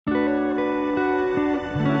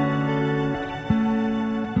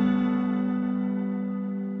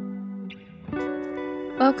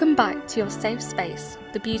Welcome back to your safe space,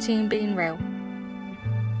 the beauty in being real.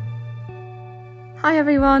 Hi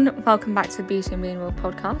everyone, welcome back to the Beauty in Being Real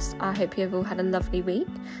podcast. I hope you have all had a lovely week,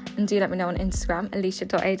 and do let me know on Instagram,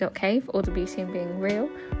 alicia.a.k, for all the beauty in being real,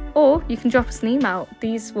 or you can drop us an email.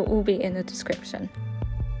 These will all be in the description.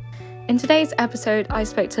 In today's episode, I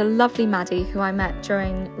spoke to lovely Maddie, who I met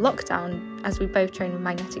during lockdown as we both trained with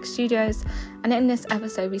Magnetic Studios, and in this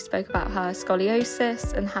episode we spoke about her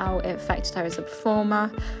scoliosis and how it affected her as a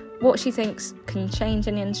performer, what she thinks can change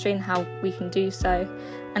in the industry and how we can do so,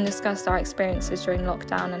 and discussed our experiences during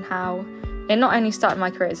lockdown and how it not only started my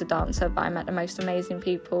career as a dancer, but I met the most amazing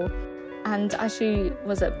people, and as she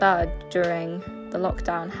was at Bird during the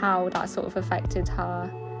lockdown, how that sort of affected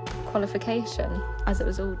her qualification as it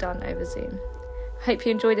was all done over Zoom. Hope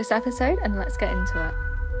you enjoyed this episode, and let's get into it.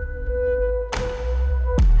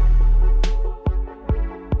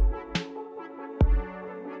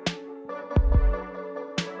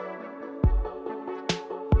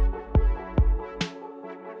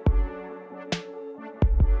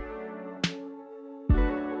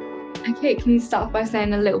 Okay, can you start off by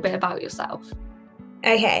saying a little bit about yourself?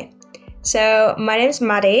 Okay, so my name's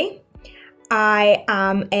Maddie. I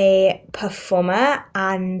am a performer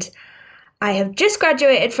and I have just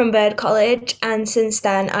graduated from Bird College, and since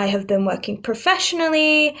then I have been working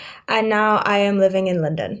professionally, and now I am living in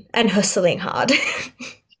London and hustling hard.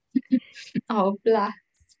 Oh, bless.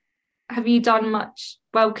 Have you done much?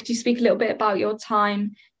 Well, could you speak a little bit about your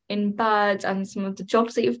time in Bird and some of the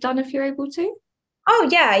jobs that you've done if you're able to? Oh,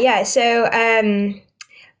 yeah. So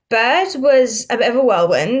Bird was a bit of a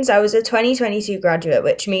whirlwind. I was a 2022 graduate,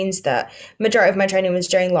 which means that majority of my training was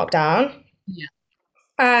during lockdown.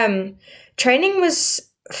 Yeah. Training was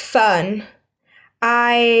fun.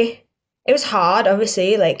 It was hard,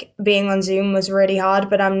 obviously, like being on Zoom was really hard,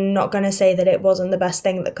 but I'm not going to say that it wasn't the best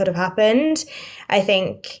thing that could have happened. I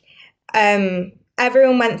think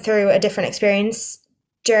everyone went through a different experience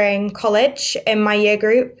during college in my year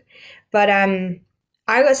group, but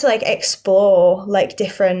I got to like explore like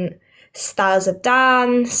different styles of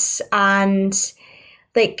dance, and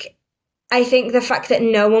like I think the fact that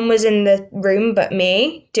no one was in the room but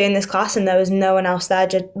me doing this class, and there was no one else there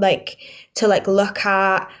to look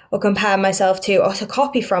at or compare myself to or to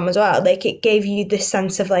copy from as well, like it gave you this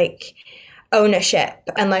sense of like ownership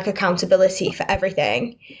and like accountability for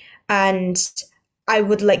everything. And I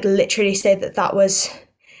would like literally say that that was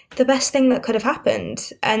the best thing that could have happened.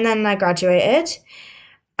 And then I graduated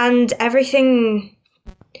and everything,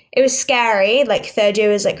 it was scary. Like third year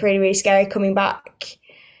was like really, really scary coming back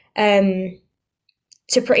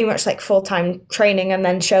to pretty much like full-time training and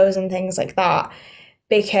then shows and things like that,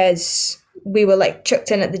 because we were like chucked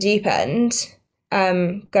in at the deep end,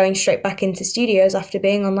 going straight back into studios after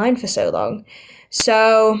being online for so long.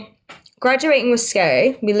 So graduating was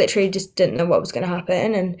scary. We literally just didn't know what was going to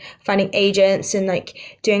happen, and finding agents and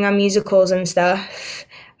like doing our musicals and stuff.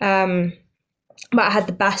 But I had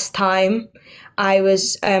the best time. I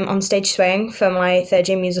was on stage swing for my third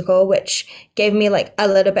year musical, which gave me like a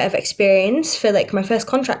little bit of experience for like my first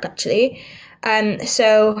contract actually.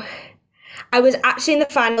 So I was actually in the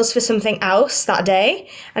finals for something else that day,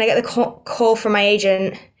 and I get the call from my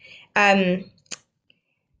agent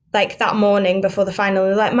like that morning before the final.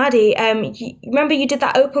 They're like, Maddie, remember you did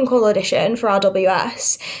that open call audition for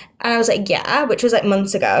RWS? And I was like, yeah, which was like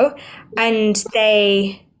months ago. And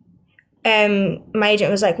my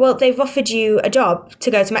agent was like, well, they've offered you a job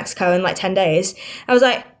to go to Mexico in like 10 days. I was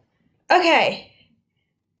like, okay,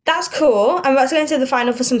 that's cool. I'm about to go into the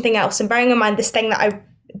final for something else. And bearing in mind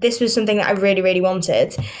this was something that I really, really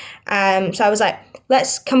wanted. So I was like,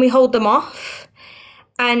 can we hold them off?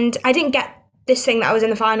 And I didn't get this thing that I was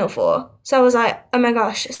in the final for. So I was like, oh my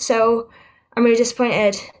gosh, so I'm really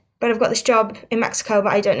disappointed, but I've got this job in Mexico,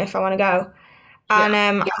 but I don't know if I want to go.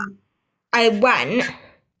 And I went,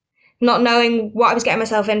 not knowing what I was getting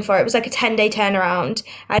myself in for. It was like a 10-day turnaround.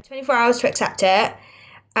 I had 24 hours to accept it.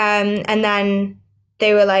 And then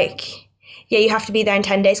they were like, yeah, you have to be there in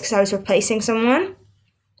 10 days because I was replacing someone.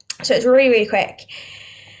 So it was really, really quick.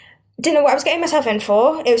 Didn't know what I was getting myself in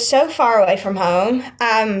for. It was so far away from home.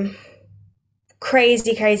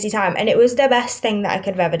 Crazy time. And it was the best thing that I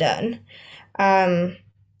could have ever done.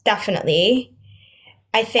 Definitely.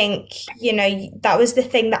 I think, that was the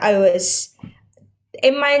thing that I was...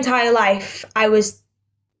 in my entire life, I was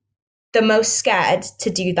the most scared to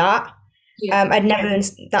do that. Yeah. I'd never been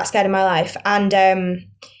that scared in my life. And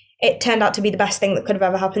it turned out to be the best thing that could have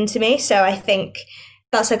ever happened to me. So I think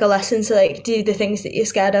that's like a lesson to like do the things that you're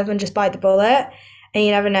scared of and just bite the bullet, and you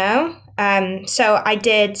never know. So I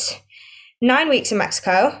did 9 weeks in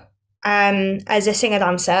Mexico as a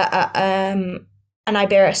singer-dancer at an an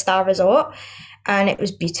Iberia-style resort, and it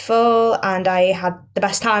was beautiful, and I had the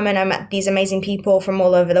best time, and I met these amazing people from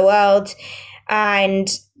all over the world, and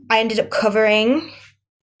I ended up covering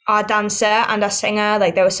our dancer and our singer.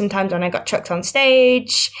 Like, there were some times when I got chucked on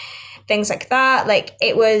stage, things like that. Like,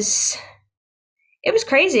 it was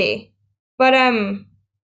crazy, but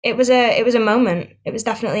it was a moment. It was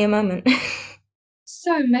definitely a moment.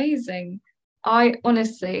 So amazing. I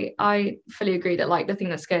fully agree that like the thing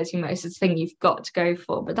that scares you most is the thing you've got to go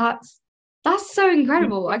for. But that's so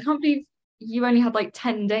incredible. I can't believe you only had like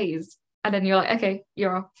 10 days and then you're like, okay,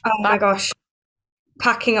 you're off. Oh my gosh.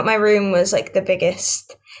 Packing up my room was like the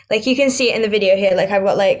biggest. Like, you can see it in the video here. Like, I've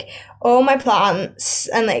got like all my plants,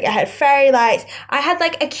 and like I had fairy lights. I had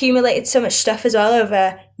like accumulated so much stuff as well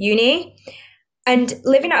over uni, and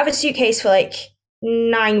living out of a suitcase for like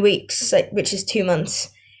 9 weeks, like, which is 2 months,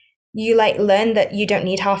 you like learn that you don't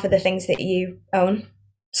need half of the things that you own.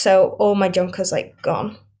 So all my junk is like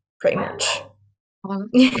gone, pretty much.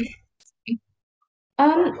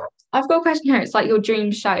 Um, I've got a question here. It's like your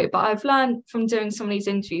dream show, but I've learned from doing some of these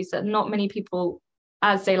interviews that not many people,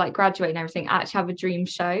 as they like graduate and everything, actually have a dream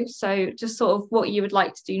show. So just sort of what you would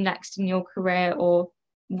like to do next in your career or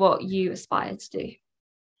what you aspire to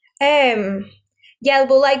do. Yeah,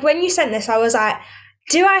 well, like when you sent this, I was like,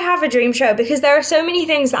 do I have a dream show? Because there are so many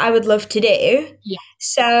things that I would love to do. Yeah.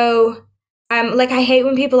 So, like, I hate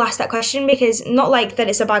when people ask that question, because not like that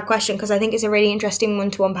it's a bad question, because I think it's a really interesting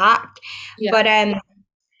one to unpack. Yeah. But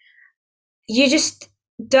you just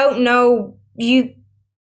don't know.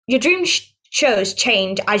 Your dream shows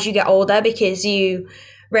change as you get older, because you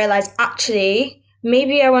realize, actually,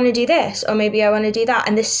 maybe I want to do this, or maybe I want to do that,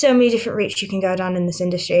 and there's so many different routes you can go down in this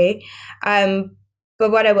industry. But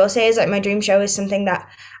what I will say is, like, my dream show is something that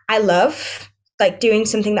I love, like doing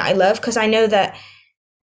something that I love, because I know that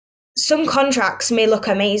some contracts may look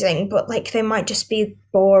amazing, but like they might just be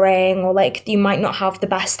boring, or like you might not have the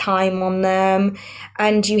best time on them,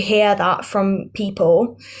 and you hear that from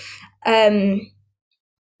people. One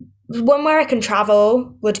where I can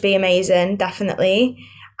travel would be amazing, definitely.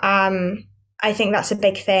 I think that's a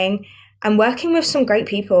big thing. I'm working with some great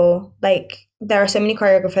people. Like, there are so many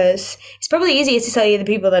choreographers. It's probably easier to tell you the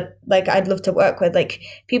people that like I'd love to work with, like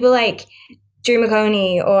people like Drew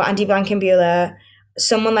McGawley or Andy Blankenbuehler,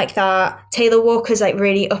 someone like that. Taylor Walker's like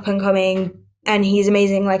really up and coming, and he's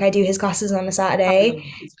amazing. Like, I do his classes on a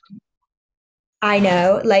Saturday. I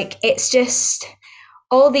know, like, it's just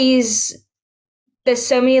all these. There's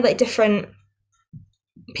so many like different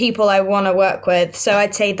people I want to work with. So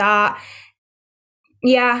I'd say that.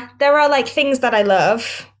 Yeah, there are like things that I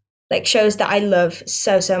love, like shows that I love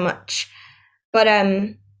so much, but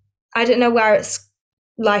I don't know where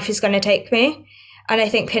life is going to take me, and I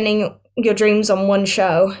think pinning your dreams on one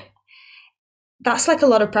show, that's like a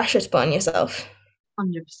lot of pressure to put on yourself.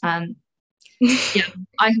 100%. Yeah,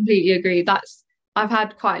 I completely agree. I've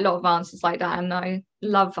had quite a lot of answers like that, and I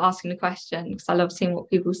love asking the question because I love seeing what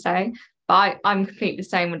people say. But I'm completely the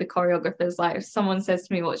same with the choreographers. Like, if someone says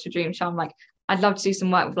to me, "What's your dream show?" I'm like, I'd love to do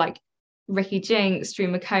some work with like Ricky Jinks, Drew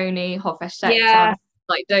McConey, Hofesh Yeah.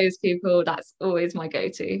 like those people. That's always my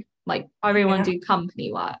go-to. Like, I really want to do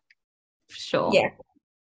company work for sure. Yeah,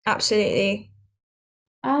 absolutely.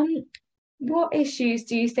 What issues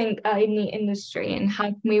do you think are in the industry, and how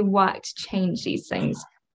can we work to change these things?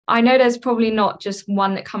 I know there's probably not just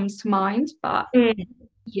one that comes to mind, but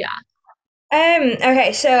yeah.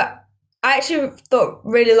 Okay, so I actually thought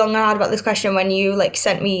really long and hard about this question when you like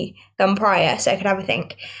sent me them prior, so I could have a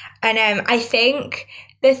think. And I think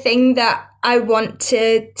the thing that I want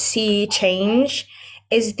to see change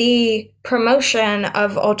is the promotion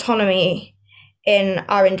of autonomy in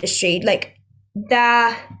our industry. Like,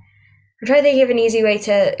 I'm trying to think of an easy way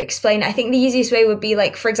to explain. I think the easiest way would be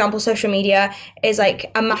like, for example, social media is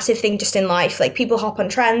like a massive thing just in life. Like, people hop on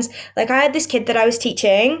trends. Like, I had this kid that I was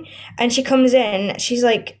teaching, and she comes in, she's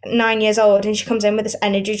like 9 years old, and she comes in with this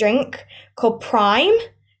energy drink called Prime.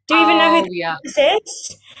 Do you even know who this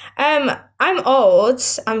is? I'm old.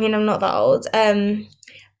 I mean, I'm not that old.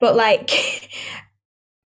 But like,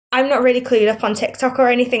 I'm not really clued up on TikTok or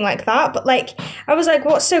anything like that, but like, I was like,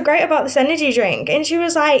 what's so great about this energy drink? And she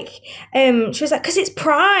was like, because it's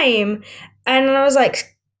Prime. And I was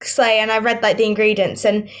like, slay. And I read like the ingredients,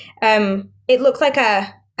 and it looked like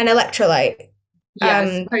an electrolyte. Yeah,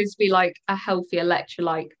 it's supposed to be like a healthy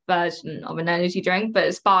electrolyte version of an energy drink, but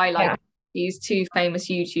it's by like these two famous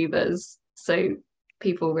YouTubers, so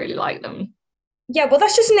people really like them. Yeah, well,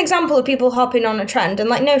 that's just an example of people hopping on a trend, and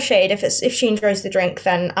like, no shade, if she enjoys the drink,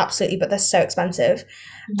 then absolutely, but they're so expensive.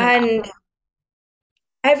 Yeah. And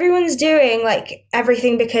everyone's doing like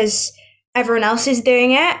everything because everyone else is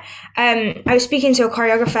doing it. I was speaking to a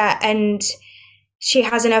choreographer and she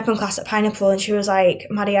has an open class at Pineapple, and she was like,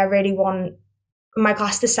 Maddie, I really want my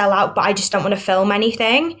class to sell out, but I just don't want to film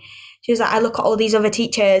anything. She was like, I look at all these other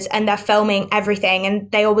teachers and they're filming everything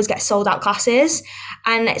and they always get sold out classes.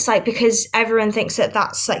 And it's like, because everyone thinks that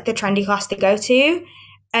that's like the trendy class to go to.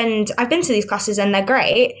 And I've been to these classes and they're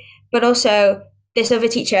great, but also this other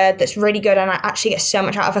teacher that's really good, and I actually get so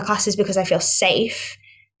much out of her classes because I feel safe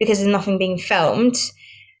because there's nothing being filmed.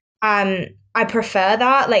 I prefer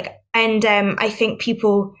that. Like, and I think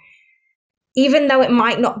people, even though it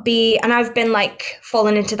might not be, and I've been like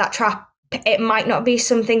fallen into that trap, it might not be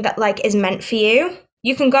something that like is meant for you.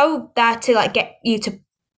 You can go there to like get you to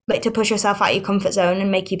like to push yourself out of your comfort zone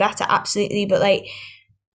and make you better, absolutely. But like,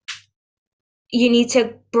 you need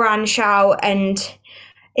to branch out, and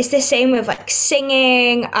it's the same with like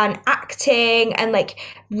singing and acting and like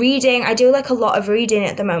reading. I do like a lot of reading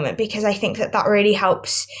at the moment because I think that that really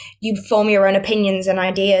helps you form your own opinions and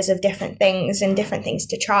ideas of different things and different things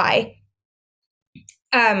to try.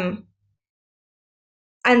 And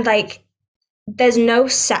like, there's no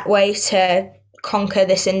set way to conquer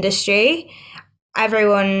this industry.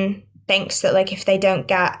 Everyone thinks that like if they don't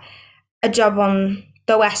get a job on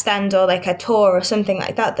the West End or like a tour or something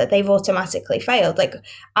like that, that they've automatically failed. Like,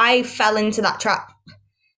 I fell into that trap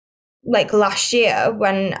like last year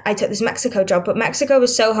when I took this Mexico job, but Mexico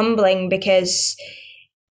was so humbling because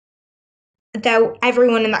though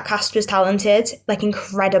everyone in that cast was talented, like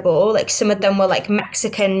incredible. Like, some of them were like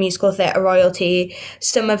Mexican musical theatre royalty.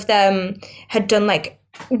 Some of them had done like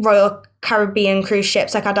Royal Caribbean cruise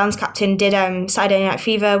ships. Like, our dance captain did Saturday Night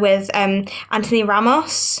Fever with Anthony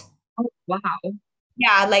Ramos. Oh, wow.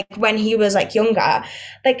 Yeah, like when he was like younger.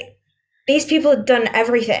 Like, these people had done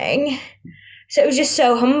everything. So it was just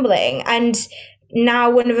so humbling. And now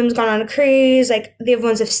one of them's gone on a cruise, like the other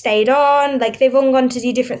ones have stayed on, like they've all gone to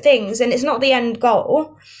do different things, and it's not the end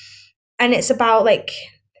goal. And it's about like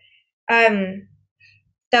the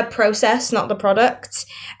process, not the product.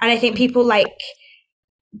 And I think people like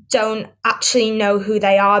don't actually know who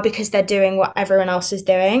they are because they're doing what everyone else is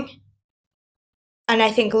doing. And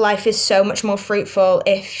I think life is so much more fruitful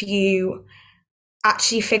if you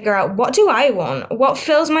actually figure out, what do I want? What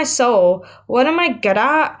fills my soul? What am I good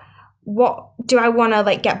at? What do I want to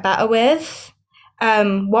like get better with?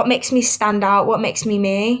 What makes me stand out? What makes me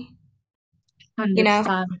me? 100%. You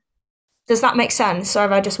know? Does that make sense? Or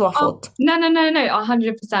have I just waffled? Oh, no,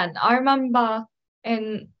 100%. I remember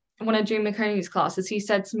in one of Drew McConey's classes, he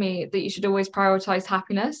said to me that you should always prioritize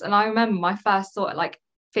happiness. And I remember my first thought at like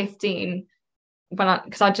 15,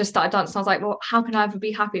 because I just started dancing, I was like, well, how can I ever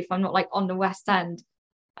be happy if I'm not like on the West End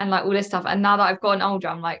and like all this stuff? And now that I've gotten older,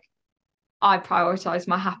 I'm like, I prioritize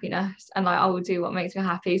my happiness and like I will do what makes me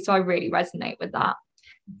happy. So I really resonate with that.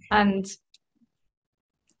 And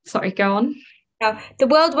sorry, go on. No, the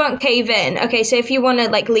world won't cave in. Okay, so if you want to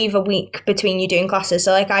like leave a week between you doing classes,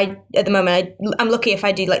 so like at the moment, I'm lucky if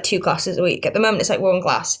I do like 2 classes a week. At the moment, it's like 1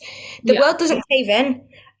 class. The world doesn't cave in.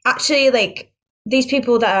 Actually, like these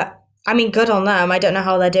people that, I mean, good on them. I don't know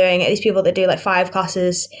how they're doing it. These people that do like 5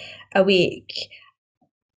 classes a week,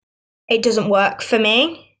 it doesn't work for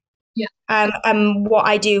me. Yeah. What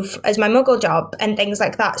I do as my muggle job and things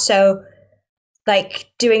like that. So like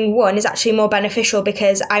doing 1 is actually more beneficial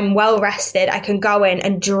because I'm well rested. I can go in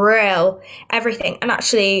and drill everything, and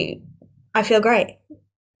actually I feel great.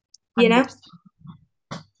 You know?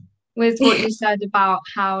 100%. With what you said about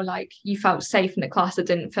how like you felt safe in the class that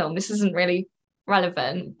didn't film, this isn't really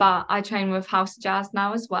relevant, but I train with House of Jazz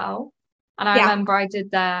now as well. And I remember I did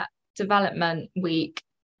their development week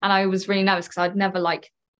and I was really nervous because I'd never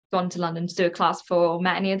like gone to London to do a class before or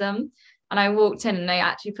met any of them. And I walked in and they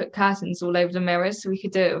actually put curtains all over the mirrors so we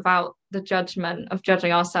could do it without the judgment of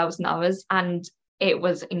judging ourselves and others. And it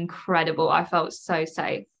was incredible. I felt so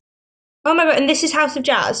safe. Oh my God. And this is House of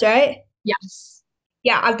Jazz, right? Yes.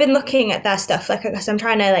 Yeah, I've been looking at their stuff. Like, I guess I'm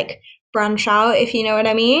trying to like branch out, if you know what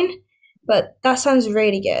I mean. But that sounds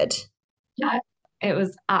really good. Yeah, it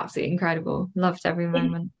was absolutely incredible. Loved every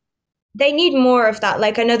moment. They need more of that.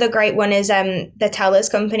 Like, another great one is the Tellers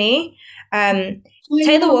Company.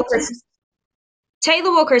 Taylor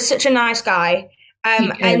Walker is such a nice guy.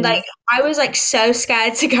 And like I was like so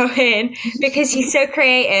scared to go in because he's so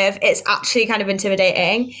creative. It's actually kind of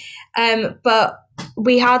intimidating. But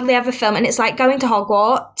we hardly ever film, and it's like going to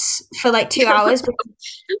Hogwarts for like 2 hours.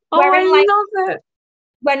 I love it.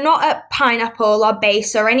 We're not at Pineapple or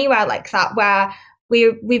Base or anywhere like that, where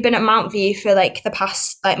we've been at Mount View for like the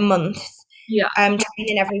past like month. Yeah.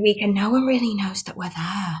 Training every week, and no one really knows that we're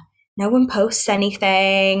there. No one posts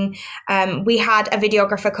anything. We had a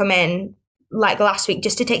videographer come in like last week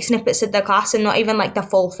just to take snippets of the class and not even like the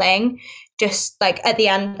full thing. Just like at the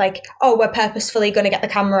end, like, oh, we're purposefully going to get the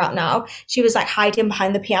camera out now. She was like hiding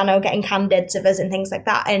behind the piano, getting candids of us and things like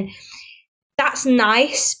that. And that's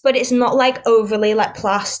nice, but it's not like overly like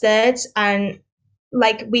plastered. And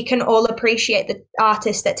like we can all appreciate the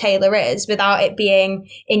artist that Taylor is without it being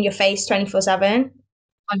in your face 24/7.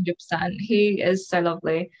 100%. He is so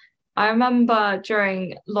lovely. I remember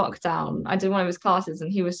during lockdown, I did one of his classes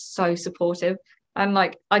and he was so supportive. And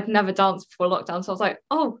like, I'd never danced before lockdown. So I was like,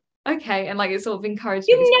 oh, okay. And like, it sort of encouraged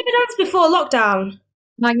You've me. never danced before lockdown?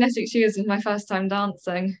 Magnetic Shoes was my first time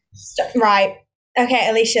dancing. Right. Okay,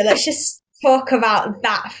 Alicia, let's just talk about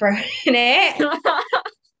that for a minute.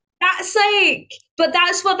 That's like, but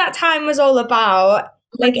that's what that time was all about.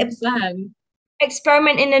 Like, 100%.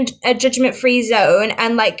 experiment in a judgment-free zone,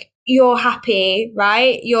 and like you're happy,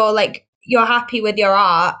 right? You're happy with your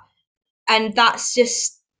art, and that's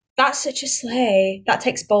such a slay. That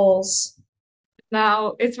takes balls.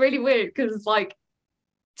 Now, it's really weird because like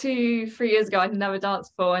 2, 3 years ago, I'd never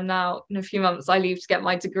danced before. And now in a few months, I leave to get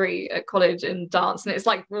my degree at college in dance. And it's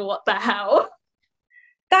like, what the hell?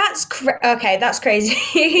 Okay, that's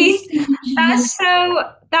crazy.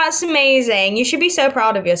 That's amazing. You should be so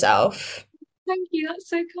proud of yourself. Thank you. That's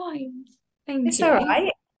so kind. Thank It's you. all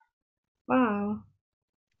right. Wow.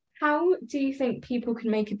 How do you think people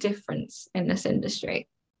can make a difference in this industry?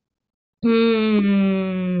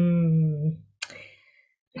 Hmm.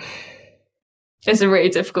 It's a really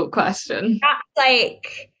difficult question.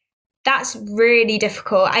 That's really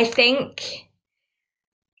difficult. I think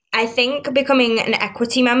becoming an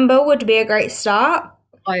equity member would be a great start.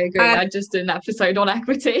 I agree. I just did an episode on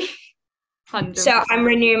equity. 100%. So I'm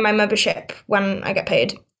renewing my membership when I get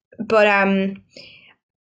paid. But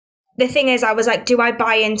the thing is, I was like, do I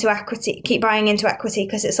buy into equity, keep buying into equity?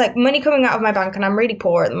 Because it's like money coming out of my bank and I'm really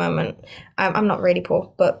poor at the moment. I'm not really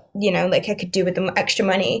poor, but you know, like I could do with the extra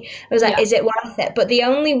money. I was like, is it worth it? But the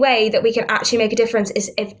only way that we can actually make a difference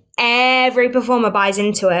is if every performer buys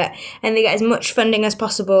into it and they get as much funding as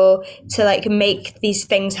possible to like make these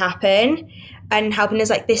things happen. And helping us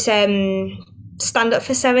like this stand up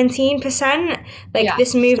for 17%. Like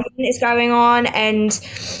this movement is going on, and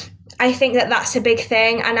I think that that's a big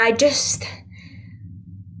thing. And I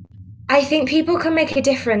think people can make a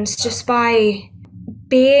difference just by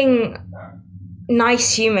being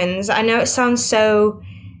nice humans. I know it sounds so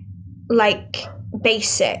like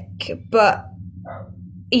basic, but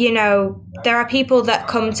you know, there are people that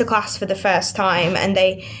come to class for the first time and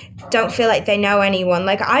they don't feel like they know anyone.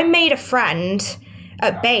 Like I made a friend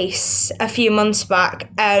at base a few months back.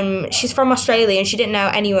 She's from Australia and she didn't know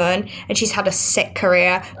anyone, and she's had a sick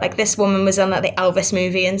career. Like this woman was on like the Elvis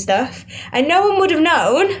movie and stuff, and no one would have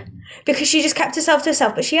known because she just kept herself to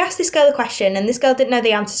herself. But she asked this girl a question and this girl didn't know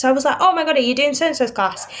the answer, so I was like, oh my god, are you doing so-and-so's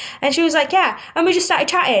class? And she was like, yeah. And we just started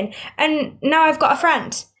chatting, and now I've got a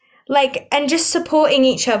friend. Like, and just supporting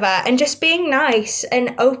each other and just being nice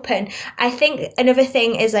and open. I think another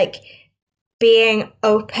thing is like being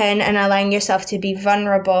open and allowing yourself to be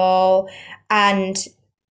vulnerable, and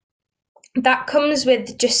that comes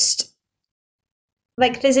with just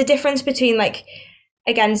like there's a difference between like,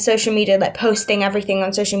 again, social media, like posting everything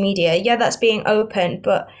on social media. Yeah, that's being open,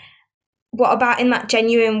 but what about in that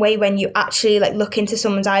genuine way when you actually like look into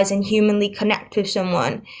someone's eyes and humanly connect with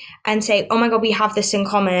someone and say, oh my god, we have this in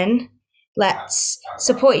common, let's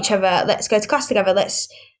support each other, let's go to class together, let's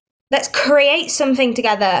create something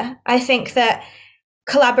together. I think that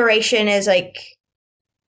collaboration is like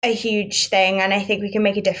a huge thing, and I think we can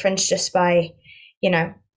make a difference just by, you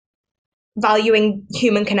know, valuing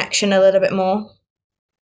human connection a little bit more.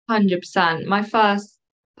 100%. My first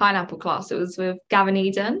pineapple class, it was with Gavin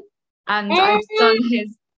Eden, and I've done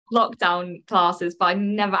his lockdown classes, but I've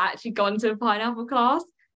never actually gone to a pineapple class.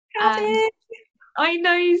 And I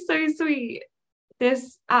know, he's so sweet.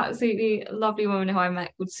 This absolutely lovely woman who I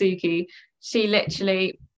met called Suki, she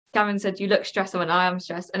literally, Gavin said, you look stressed. I went, I am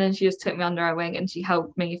stressed. And then she just took me under her wing and she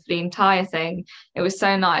helped me for the entire thing. It was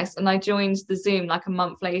so nice. And I joined the Zoom like a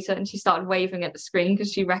month later and she started waving at the screen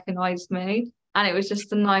because she recognized me. And it was just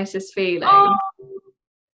the nicest feeling. Oh.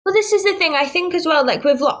 Well, this is the thing, I think as well, like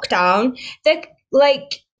with lockdown,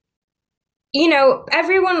 like, you know,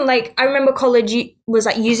 everyone, like, I remember college was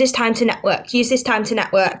like, use this time to network.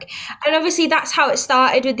 And obviously that's how it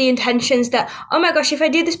started, with the intentions that, oh my gosh, if I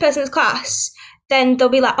do this person's class, then they'll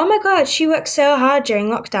be like, oh my god, she worked so hard during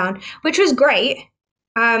lockdown, which was great.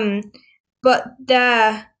 But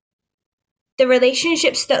the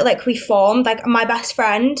relationships that like we formed, like my best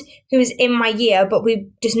friend who was in my year, but we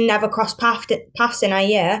just never crossed paths in our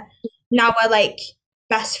year. Now we're like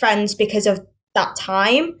best friends because of that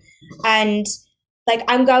time. And like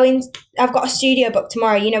I've got a studio book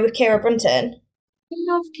tomorrow, with Kira Brunton. I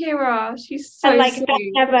love Kira. She's And so like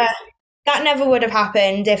sweet. that never would have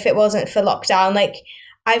happened if it wasn't for lockdown. Like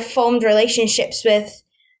I've formed relationships with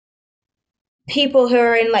people who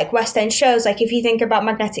are in like West End shows. Like if you think about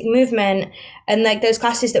magnetic movement and like those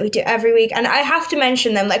classes that we do every week, and I have to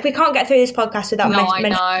mention them. Like we can't get through this podcast without No, I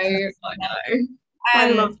mentioning know. I know. I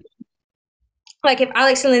them. love Like if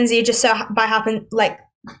Alex and Lindsay just so by happen like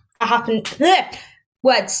happen bleh,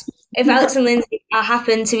 words. If Alex and Lindsay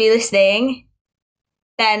happen to be listening,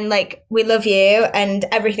 then like we love you and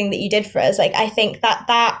everything that you did for us. Like I think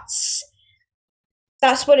that's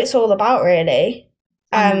what it's all about, really.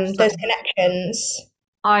 Those connections.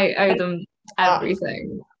 I owe them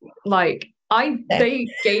everything. Like they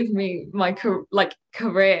gave me my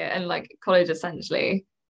career and like college essentially,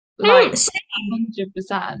 like Same.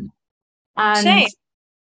 100%. And Same.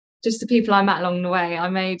 just the people I met along the way, I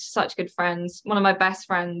made such good friends. One of my best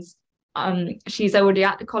friends, she's already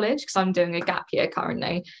at the college because I'm doing a gap year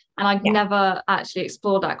currently, and I'd Yeah. never actually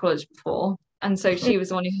explored that college before. And so she was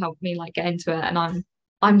the one who helped me like get into it, and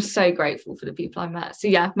I'm so grateful for the people I met. So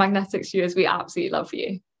yeah, Magnetic Studios, we absolutely love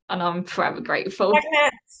you, and I'm forever grateful.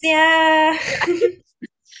 Yeah.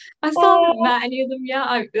 I still haven't met any of them yet.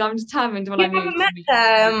 I'm determined when You I move haven't to met meet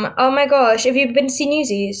them. them. Oh my gosh. Have you been to see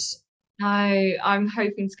Newsies? No, I'm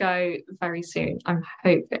hoping to go very soon. I'm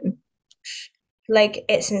hoping. Like,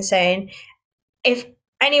 it's insane. If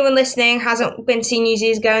anyone listening hasn't been to see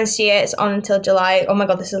Newsies, go and see it. It's on until July. Oh my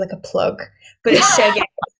god, this is like a plug. But it's so good.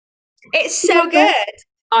 It's so good.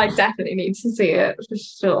 I definitely need to see it for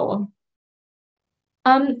sure.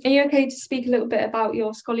 Are you okay to speak a little bit about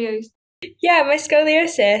your scoliosis? Yeah, my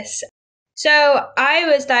scoliosis. So I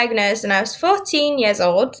was diagnosed when I was 14 years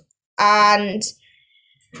old, and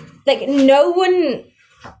like no one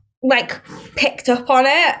like picked up on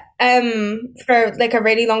it for like a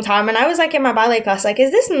really long time. And I was like in my ballet class, like,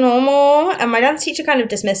 is this normal? And my dance teacher kind of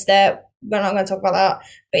dismissed it. We're not going to talk about that,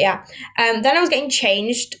 but yeah. Then I was getting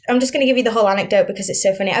changed. I'm just going to give you the whole anecdote because it's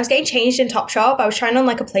so funny. I was getting changed in Topshop. I was trying on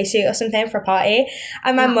like a play suit or something for a party,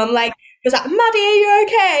 and my mum like was like, "Maddie, are you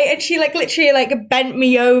okay?" And she like literally like bent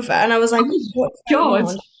me over, and I was like, "What's going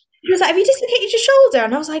on?" She was like, "Have you dislocated your shoulder?"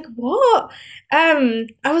 And I was like, "What?" I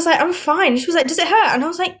was like, "I'm fine." She was like, "Does it hurt?" And I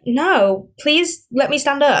was like, "No, please let me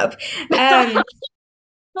stand up." No.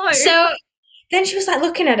 So then she was like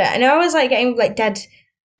looking at it, and I was like getting like dead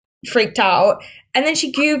freaked out. And then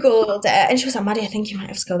she Googled it, and she was like, "Maddie, I think you might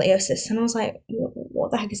have scoliosis." And I was like,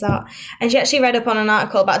 "What the heck is that?" And she actually read up on an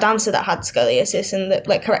article about a dancer that had scoliosis and that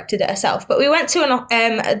like corrected it herself. But we went to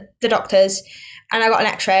the doctors, and I got an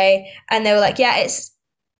X-ray, and they were like, "Yeah, it's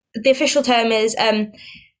the official term is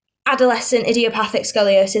adolescent idiopathic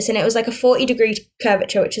scoliosis," and it was like a 40-degree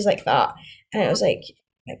curvature, which is like that, and it was like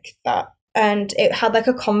that. And it had like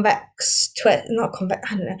a convex twist, not convex,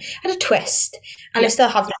 I don't know, it had a twist, and I still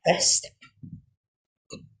have the twist.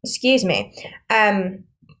 Excuse me.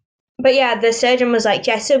 But yeah, the surgeon was like,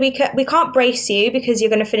 "Yeah, so we can't brace you because you're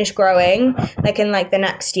going to finish growing like in like the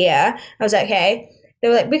next year." I was like, "Okay." They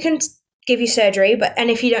were like, "We can give you surgery, and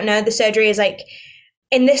if you don't know, the surgery is like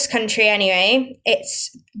in this country anyway,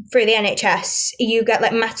 it's through the NHS. You get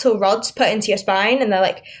like metal rods put into your spine, and they're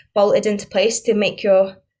like bolted into place to make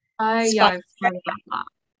your yeah, I've heard about that.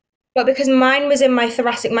 But because mine was in my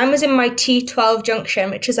T12 junction,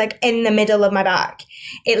 which is like in the middle of my back,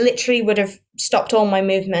 it literally would have stopped all my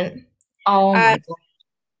movement. Oh my god.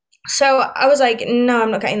 So I was like, "No,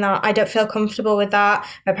 I'm not getting that. I don't feel comfortable with that.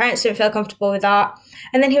 My parents didn't feel comfortable with that."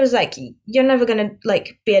 And then he was like, "You're never gonna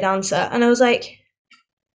like be a dancer." And I was like,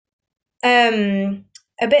 a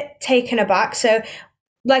bit taken aback. So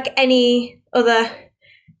like any other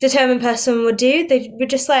determined person would do, they were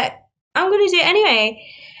just like, "I'm gonna do it anyway."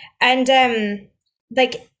 And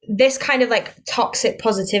like this kind of like toxic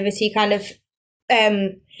positivity kind of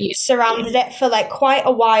surrounded it for like quite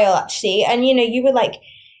a while actually. And you were like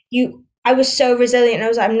I was so resilient. I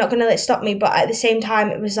was like, "I'm not gonna let it stop me," but at the same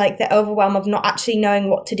time it was like the overwhelm of not actually knowing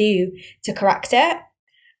what to do to correct it.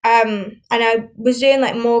 And I was doing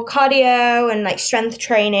like more cardio and like strength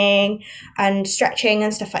training and stretching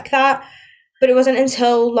and stuff like that. But it wasn't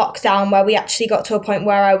until lockdown where we actually got to a point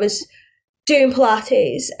where I was doing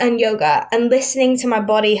Pilates and yoga and listening to my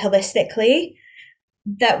body holistically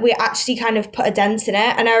that we actually kind of put a dent in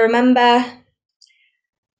it. And I remember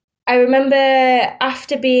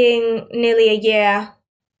after being nearly a year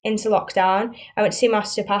into lockdown, I went to see my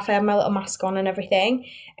osteopath. I had my little mask on and everything.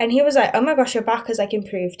 And he was like, "Oh my gosh, your back has like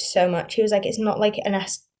improved so much." He was like, "It's not like an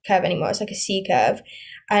S curve anymore. It's like a C curve."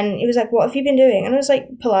 And he was like, "What have you been doing?" And I was like,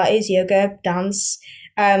 "Pilates, yoga, dance,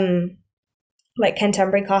 like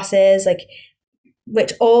contemporary classes, like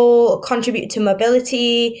which all contribute to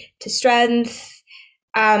mobility, to strength,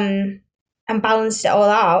 and balanced it all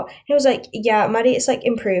out. He was like, yeah, Maddie, it's like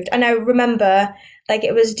improved. And I remember like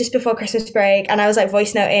it was just before Christmas break and I was like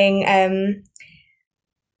voice noting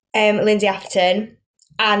Lindsay Atherton,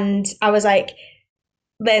 and I was like,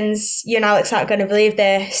 Linz, you and Alex aren't going to believe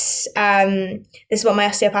this. This is what my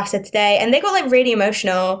osteopath said today. And they got like really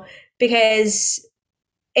emotional because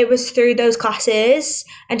it was through those classes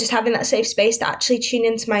and just having that safe space to actually tune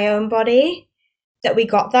into my own body that we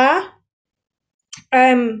got there.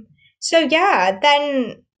 So yeah,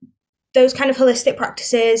 then those kind of holistic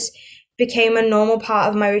practices became a normal part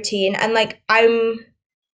of my routine. And like I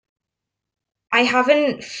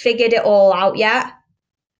haven't figured it all out yet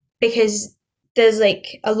because there's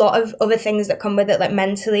like a lot of other things that come with it, like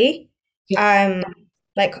mentally.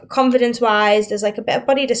 Like confidence wise, there's like a bit of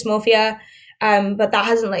body dysmorphia. But that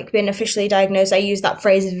hasn't like been officially diagnosed. I use that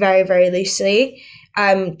phrase very, very loosely,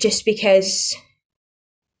 just because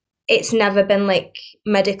it's never been like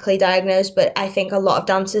medically diagnosed. But I think a lot of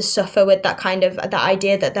dancers suffer with that kind of that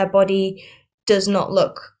idea that their body does not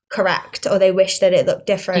look correct, or they wish that it looked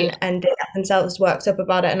different, and they get themselves worked up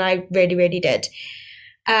about it. And I really, really did.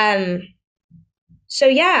 So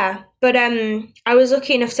yeah, but I was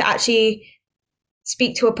lucky enough to actually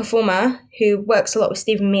speak to a performer who works a lot with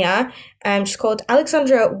Stephen Mia. She's called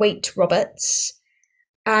Alexandra Waite Roberts,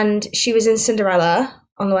 and she was in Cinderella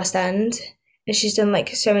on the West End, and she's done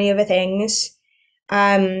like so many other things.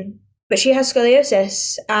 But she has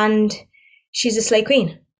scoliosis, and she's a slay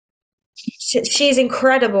queen. She's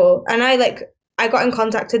incredible, and I got in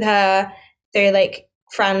contact with her through like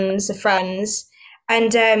friends of friends,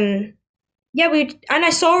 and yeah, and I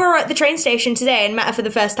saw her at the train station today and met her for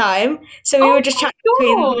the first time. So we were just chatting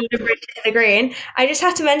between the bridge and the green. I just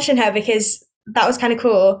have to mention her because that was kind of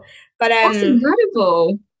cool. But that's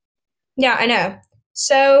incredible. Yeah, I know.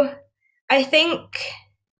 So I think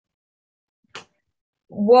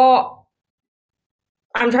what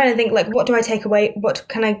I'm trying to think, like, what do I take away? What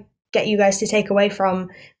can I get you guys to take away from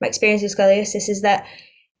my experience with scoliosis is that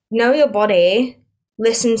know your body,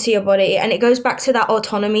 listen to your body, and it goes back to that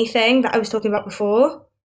autonomy thing that I was talking about before.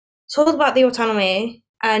 It's all about the autonomy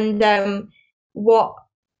and what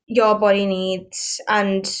your body needs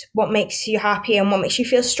and what makes you happy and what makes you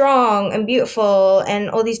feel strong and beautiful and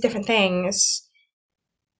all these different things.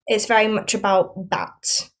 It's very much about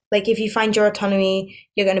that. Like if you find your autonomy,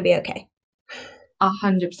 you're going to be okay.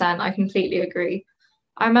 100%. I completely agree.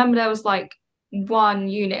 I remember there was like one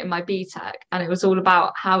unit in my BTEC and it was all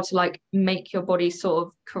about how to like make your body sort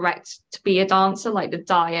of correct to be a dancer, like the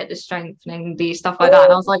diet, the strengthening, the stuff like that.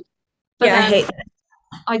 And I was like, but yeah, then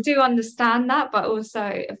I do understand that, but also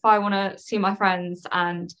if I want to see my friends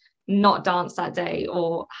and not dance that day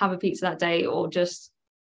or have a pizza that day or just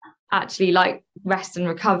actually like rest and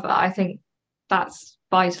recover, I think that's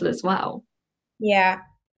vital as well. Yeah,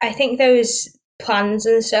 I think those plans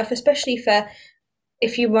and stuff, especially for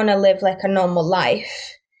if you want to live like a normal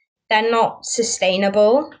life, they're not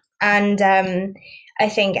sustainable. And I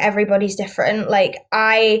think everybody's different. Like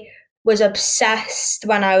I was obsessed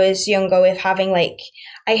when I was younger with having like,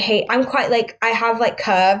 I'm quite like, I have like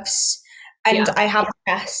curves and I have a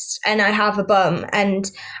chest and I have a bum and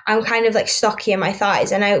I'm kind of like stocky in my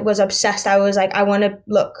thighs. And I was obsessed. I was like, I want to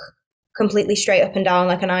look completely straight up and down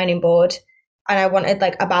like an ironing board. And I wanted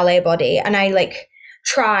like a ballet body. And I like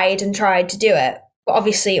tried and tried to do it. But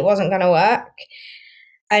obviously it wasn't going to work.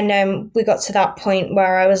 And we got to that point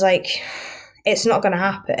where I was like, it's not going to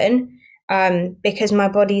happen because my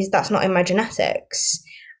body's, that's not in my genetics.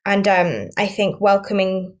 And I think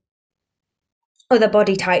welcoming other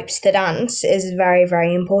body types to dance is very,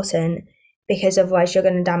 very important because otherwise you're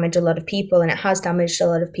going to damage a lot of people, and it has damaged a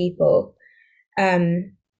lot of people.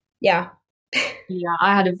 Yeah. Yeah,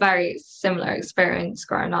 I had a very similar experience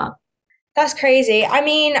growing up. That's crazy. I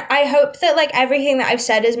mean, I hope that like everything that I've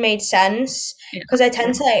said has made sense because I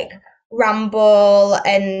tend to like ramble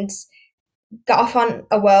and get off on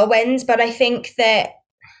a whirlwind, but I think that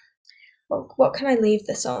what can I leave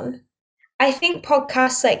this on? I think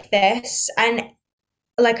podcasts like this, and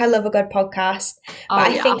like I love a good podcast,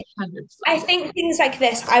 but I think things like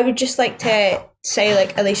this, I would just like to say,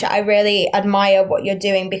 like, Alicia, I really admire what you're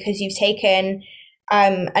doing because you've taken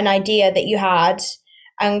an idea that you had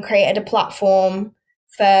and created a platform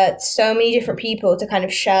for so many different people to kind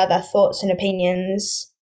of share their thoughts and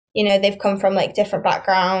opinions. You know, they've come from like different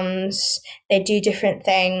backgrounds, they do different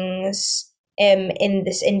things in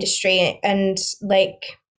this industry, and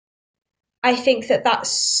like I think that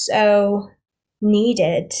that's so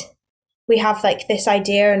needed. We have like this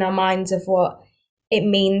idea in our minds of what it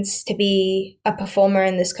means to be a performer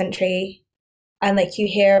in this country. And like you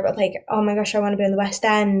hear about like, oh my gosh, I want to be in the West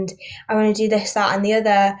End, I want to do this, that and the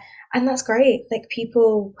other, and that's great. Like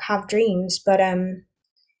people have dreams, but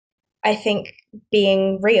I think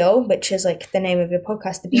being real, which is like the name of your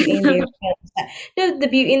podcast, the beauty in being real, is that, no, the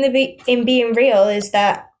beauty in being real is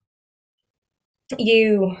that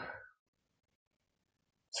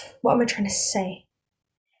what am I trying to say?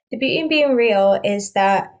 The beauty in being real is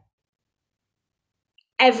that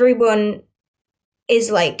everyone is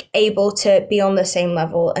like able to be on the same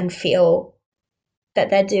level and feel that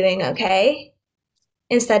they're doing okay,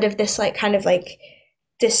 instead of this like kind of like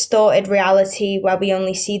distorted reality where we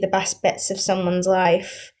only see the best bits of someone's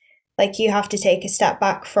life. Like you have to take a step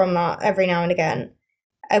back from that every now and again.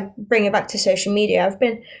 I bring it back to social media. I've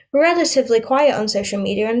been relatively quiet on social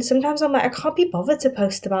media, and sometimes I'm like, I can't be bothered to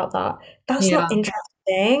post about that. That's not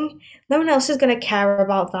interesting. No one else is going to care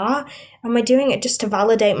about that. Am I doing it just to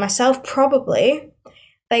validate myself? Probably.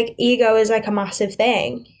 Like ego is like a massive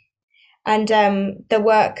thing. And the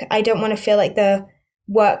work, I don't want to feel like the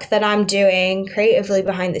work that I'm doing creatively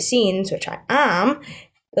behind the scenes, which I am,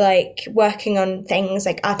 like working on things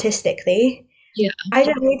like artistically, I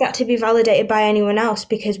don't need that to be validated by anyone else,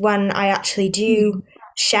 because when I actually do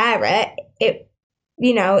share it,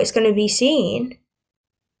 it's going to be seen,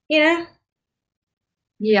 Yeah,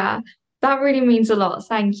 that really means a lot.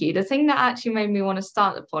 Thank you. The thing that actually made me want to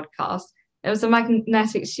start the podcast, it was a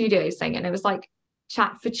Magnetic Studios thing, and it was like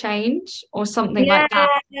chat for change or something like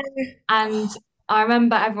that. And I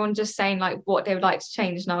remember everyone just saying like what they would like to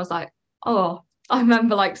change, and I was like, oh, I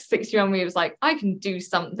remember like 6-year-old me was like, I can do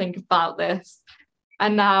something about this.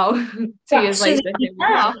 And now 2 years later, here we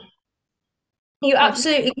are. You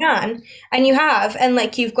absolutely can, and you have, and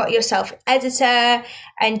like you've got yourself editor,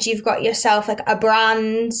 and you've got yourself like a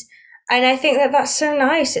brand, and I think that that's so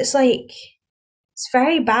nice. It's like, it's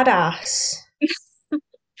very badass.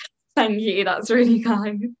 Thank you, that's really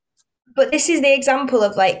kind. But this is the example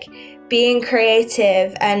of like being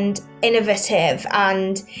creative and innovative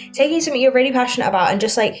and taking something you're really passionate about and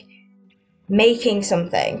just like making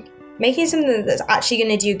something that's actually going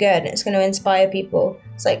to do good, and it's going to inspire people.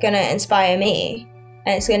 It's like going to inspire me,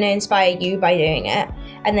 and it's going to inspire you by doing it,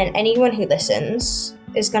 and then anyone who listens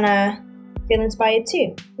is going to feel inspired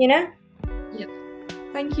too, Yep.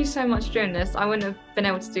 Thank you so much for doing this. I wouldn't have been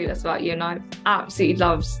able to do this without you, and I've absolutely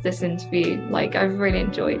loved this interview. Like, I've really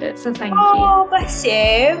enjoyed it, so thank you. Oh, bless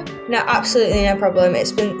you. No, absolutely no problem.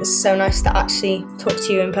 It's been so nice to actually talk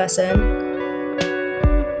to you in person.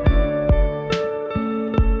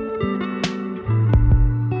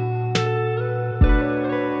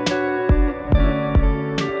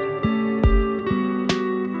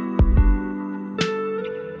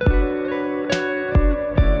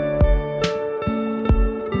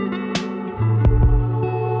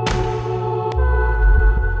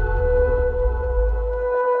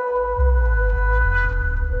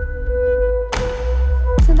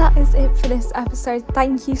 That is it for this episode.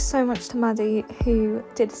 Thank you so much to Maddie who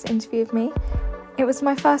did this interview with me. It was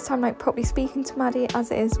my first time like properly speaking to Maddie, as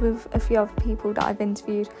it is with a few other people that I've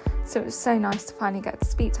interviewed, so it was so nice to finally get to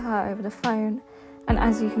speak to her over the phone. And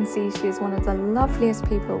as you can see, she is one of the loveliest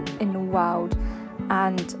people in the world,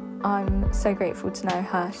 and I'm so grateful to know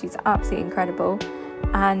her. She's absolutely incredible,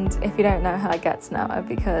 and if you don't know her, get to know her,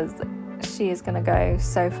 because she is going to go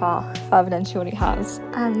so far, further than she already has.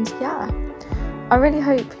 And yeah, I really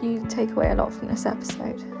hope you take away a lot from this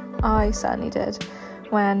episode. I certainly did.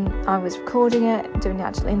 When I was recording it, doing the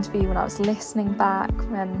actual interview, when I was listening back,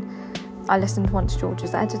 when I listened once George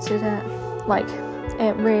has edited it. Like,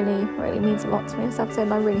 it really, really means a lot to me, this episode,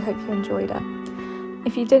 and I really hope you enjoyed it.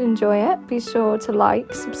 If you did enjoy it, be sure to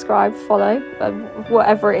like, subscribe, follow,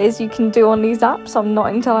 whatever it is you can do on these apps, I'm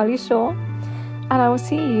not entirely sure. And I will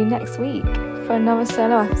see you next week for another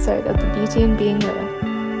solo episode of The Beauty in Being Real.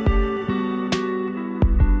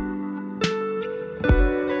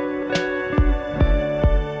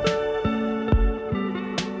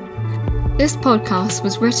 This podcast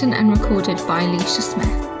was written and recorded by Alicia Smith.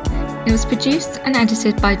 It was produced and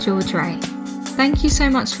edited by George Ray. Thank you so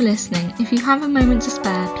much for listening. If you have a moment to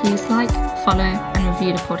spare, please like, follow and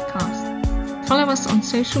review the podcast. Follow us on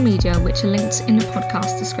social media, which are linked in the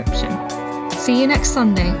podcast description. See you next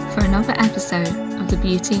Sunday for another episode of The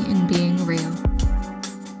Beauty in Being Real.